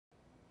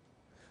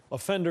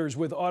Offenders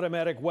with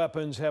automatic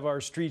weapons have our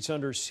streets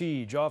under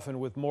siege, often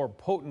with more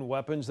potent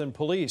weapons than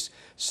police.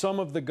 Some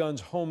of the guns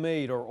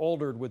homemade or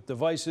altered with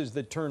devices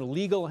that turn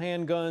legal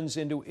handguns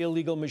into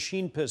illegal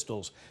machine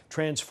pistols,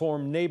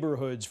 transform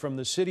neighborhoods from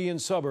the city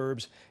and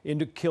suburbs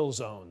into kill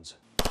zones.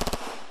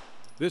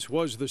 This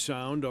was the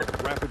sound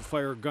of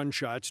rapid-fire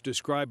gunshots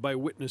described by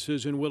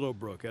witnesses in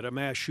Willowbrook at a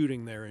mass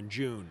shooting there in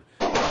June.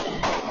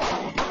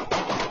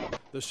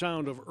 The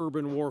sound of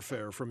urban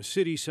warfare from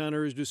city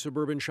centers to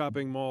suburban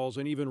shopping malls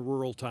and even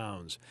rural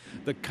towns.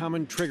 The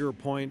common trigger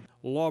point,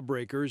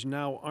 lawbreakers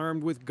now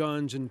armed with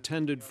guns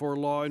intended for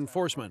law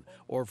enforcement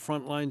or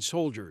frontline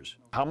soldiers.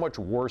 How much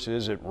worse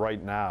is it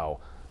right now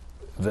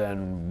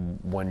than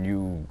when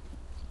you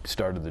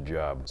started the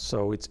job?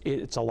 So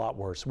it's a lot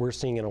worse. We're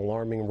seeing an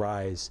alarming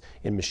rise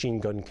in machine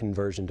gun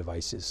conversion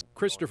devices.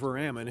 Christopher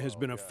Ammon has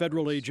been a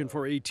federal agent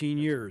for 18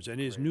 years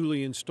and is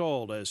newly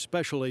installed as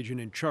special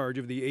agent in charge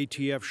of the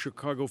ATF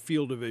Chicago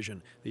Field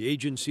Division, the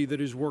agency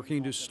that is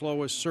working to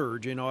slow a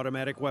surge in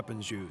automatic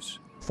weapons use.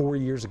 4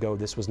 years ago,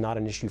 this was not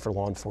an issue for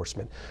law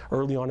enforcement.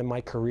 Early on in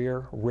my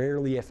career,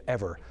 rarely if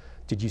ever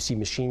did you see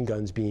machine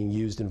guns being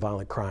used in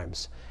violent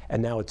crimes.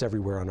 And now it's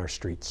everywhere on our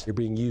streets. They're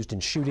being used in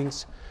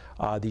shootings.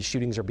 These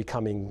shootings are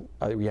becoming,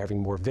 we're having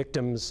more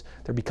victims.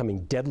 They're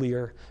becoming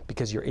deadlier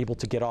because you're able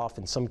to get off,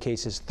 in some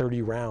cases,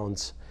 30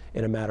 rounds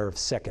in a matter of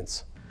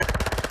seconds.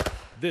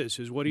 This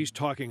is what he's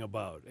talking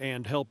about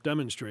and helped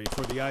demonstrate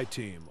for the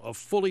I-Team, a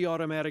fully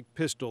automatic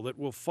pistol that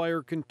will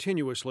fire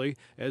continuously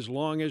as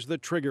long as the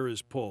trigger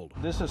is pulled.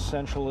 This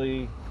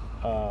essentially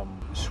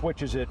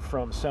switches it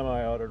from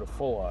semi-auto to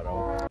full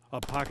auto.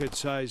 A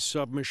pocket-sized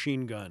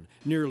submachine gun,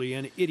 nearly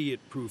an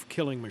idiot-proof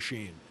killing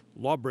machine.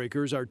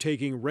 Lawbreakers are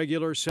taking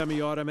regular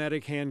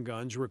semi-automatic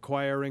handguns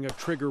requiring a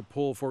trigger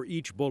pull for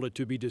each bullet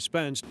to be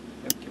dispensed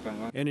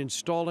and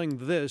installing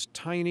this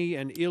tiny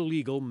and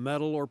illegal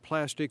metal or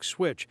plastic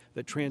switch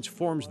that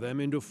transforms them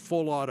into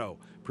full auto,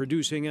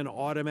 producing an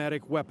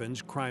automatic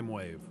weapons crime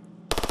wave.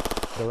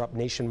 They're up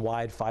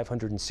nationwide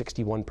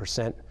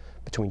 561%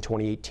 between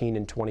 2018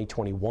 and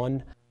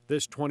 2021.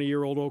 This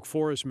 20-year-old Oak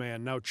Forest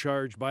man now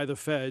charged by the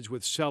feds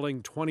with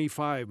selling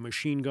 25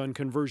 machine gun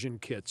conversion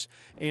kits.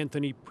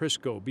 Anthony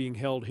Prisco being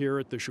held here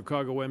at the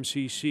Chicago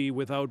MCC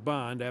without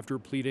bond after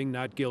pleading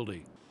not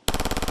guilty.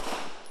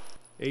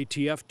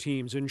 ATF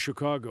teams in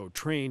Chicago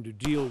trained to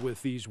deal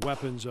with these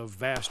weapons of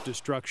vast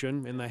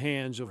destruction in the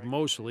hands of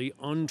mostly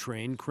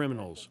untrained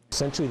criminals.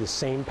 Essentially the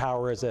same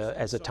power as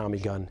a Tommy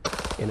gun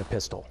in a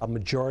pistol. A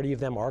majority of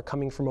them are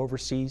coming from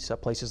overseas,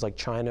 places like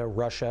China,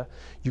 Russia.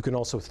 You can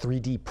also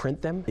 3D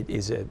print them. It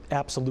is an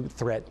absolute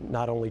threat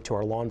not only to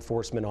our law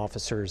enforcement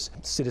officers,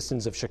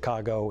 citizens of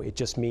Chicago. It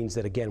just means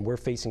that, again, we're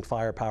facing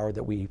firepower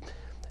that we,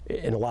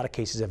 in a lot of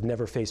cases, have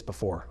never faced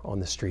before on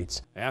the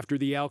streets. After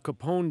the Al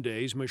Capone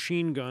days,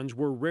 machine guns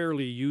were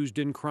rarely used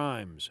in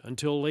crimes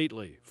until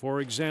lately.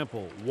 For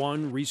example,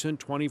 one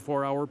recent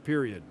 24-hour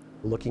period.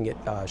 Looking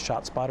at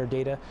ShotSpotter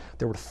data,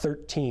 there were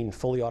 13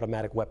 fully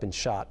automatic weapons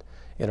shot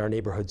in our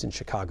neighborhoods in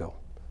Chicago.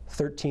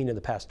 13 in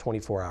the past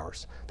 24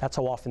 hours. That's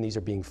how often these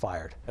are being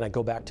fired. And I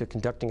go back to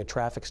conducting a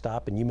traffic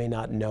stop, and you may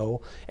not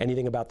know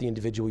anything about the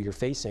individual you're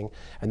facing,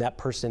 and that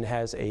person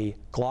has a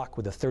Glock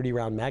with a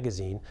 30-round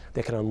magazine.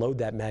 They can unload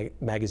that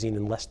magazine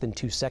in less than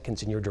 2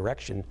 seconds in your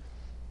direction.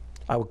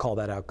 I would call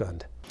that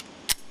outgunned,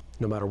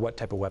 no matter what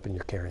type of weapon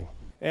you're carrying.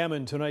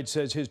 Ammon tonight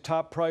says his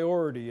top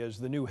priority as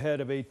the new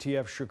head of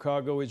ATF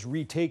Chicago is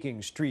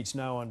retaking streets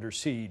now under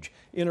siege,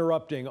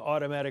 interrupting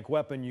automatic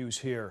weapon use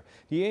here.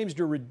 He aims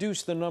to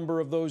reduce the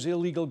number of those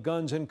illegal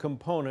guns and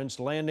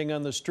components landing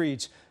on the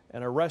streets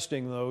and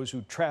arresting those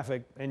who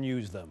traffic and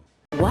use them.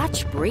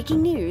 Watch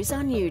breaking news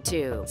on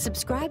YouTube.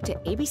 Subscribe to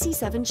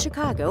ABC7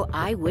 Chicago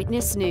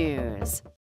Eyewitness News.